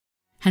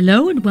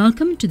Hello and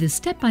welcome to this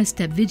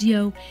step-by-step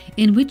video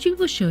in which we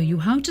will show you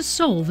how to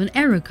solve an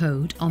error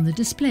code on the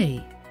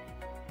display.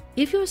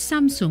 If your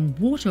Samsung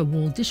water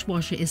wall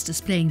dishwasher is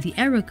displaying the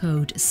error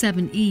code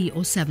 7E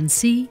or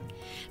 7C,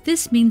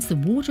 this means the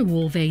water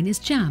wall vane is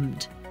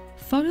jammed.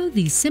 Follow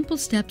these simple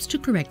steps to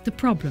correct the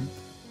problem.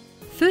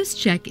 First,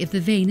 check if the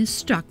vane is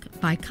struck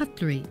by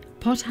cutlery,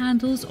 pot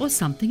handles or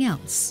something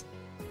else.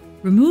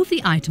 Remove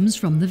the items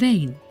from the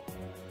vane.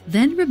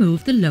 Then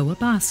remove the lower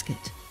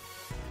basket.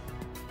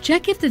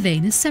 Check if the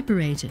vane is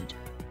separated.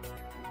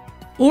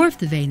 Or if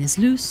the vane is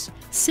loose,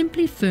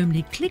 simply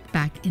firmly click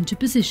back into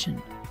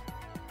position.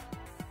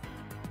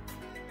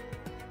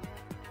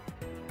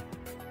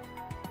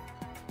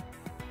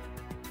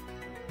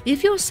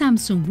 If your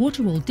Samsung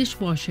water wall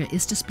dishwasher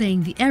is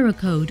displaying the error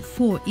code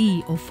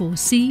 4E or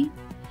 4C,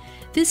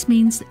 this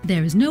means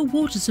there is no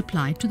water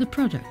supply to the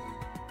product.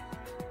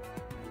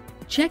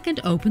 Check and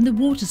open the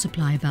water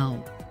supply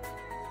valve.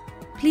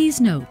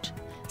 Please note,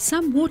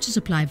 some water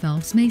supply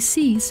valves may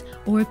seize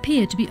or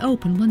appear to be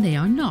open when they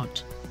are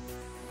not.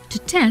 To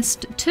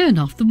test, turn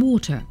off the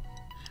water.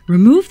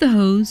 Remove the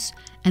hose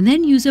and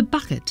then use a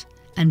bucket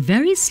and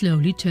very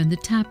slowly turn the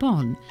tap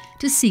on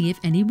to see if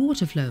any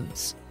water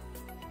flows.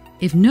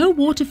 If no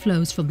water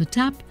flows from the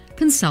tap,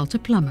 consult a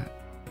plumber.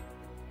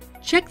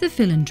 Check the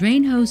fill and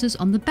drain hoses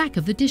on the back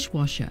of the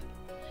dishwasher.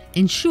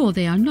 Ensure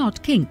they are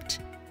not kinked.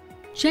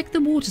 Check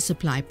the water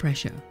supply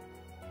pressure.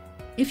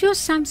 If your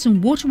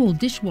Samsung water wall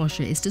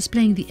dishwasher is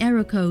displaying the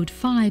error code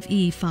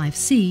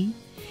 5E5C,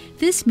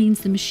 this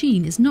means the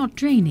machine is not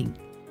draining.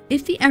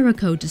 If the error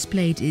code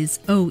displayed is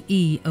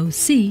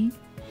OEOC,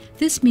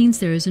 this means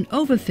there is an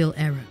overfill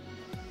error.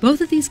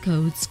 Both of these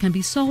codes can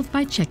be solved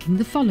by checking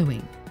the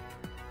following.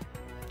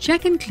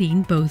 Check and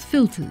clean both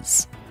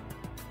filters.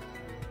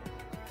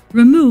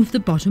 Remove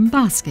the bottom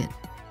basket.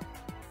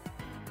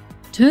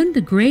 Turn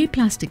the grey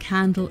plastic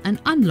handle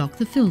and unlock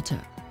the filter.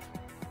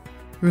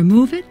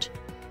 Remove it.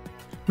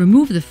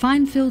 Remove the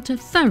fine filter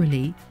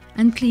thoroughly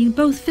and clean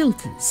both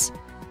filters.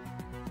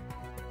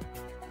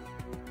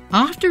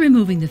 After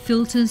removing the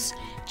filters,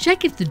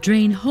 check if the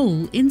drain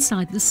hole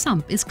inside the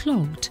sump is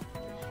clogged.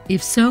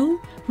 If so,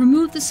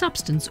 remove the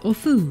substance or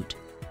food.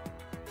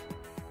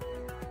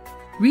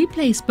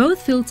 Replace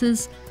both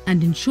filters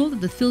and ensure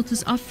that the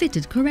filters are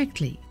fitted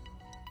correctly.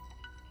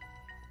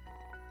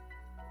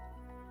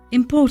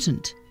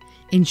 Important: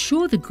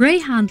 ensure the grey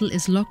handle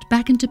is locked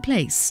back into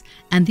place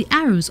and the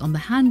arrows on the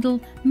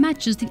handle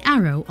matches the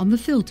arrow on the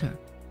filter.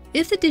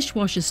 If the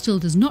dishwasher still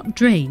does not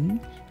drain,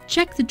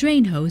 check the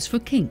drain hose for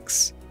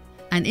kinks.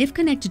 And if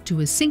connected to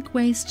a sink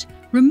waste,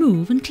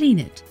 remove and clean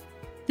it.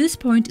 This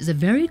point is a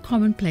very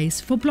common place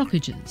for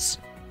blockages.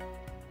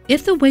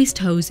 If the waste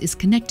hose is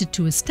connected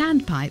to a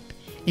standpipe,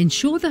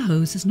 ensure the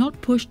hose is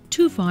not pushed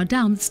too far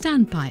down the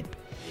standpipe,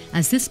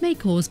 as this may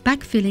cause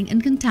backfilling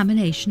and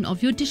contamination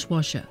of your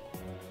dishwasher.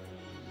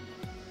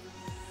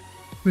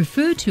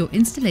 Refer to your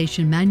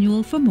installation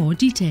manual for more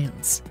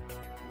details.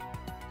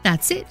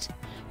 That's it!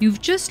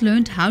 You've just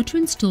learned how to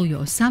install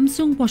your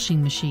Samsung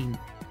washing machine.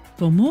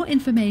 For more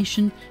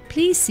information,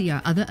 please see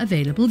our other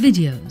available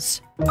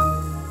videos.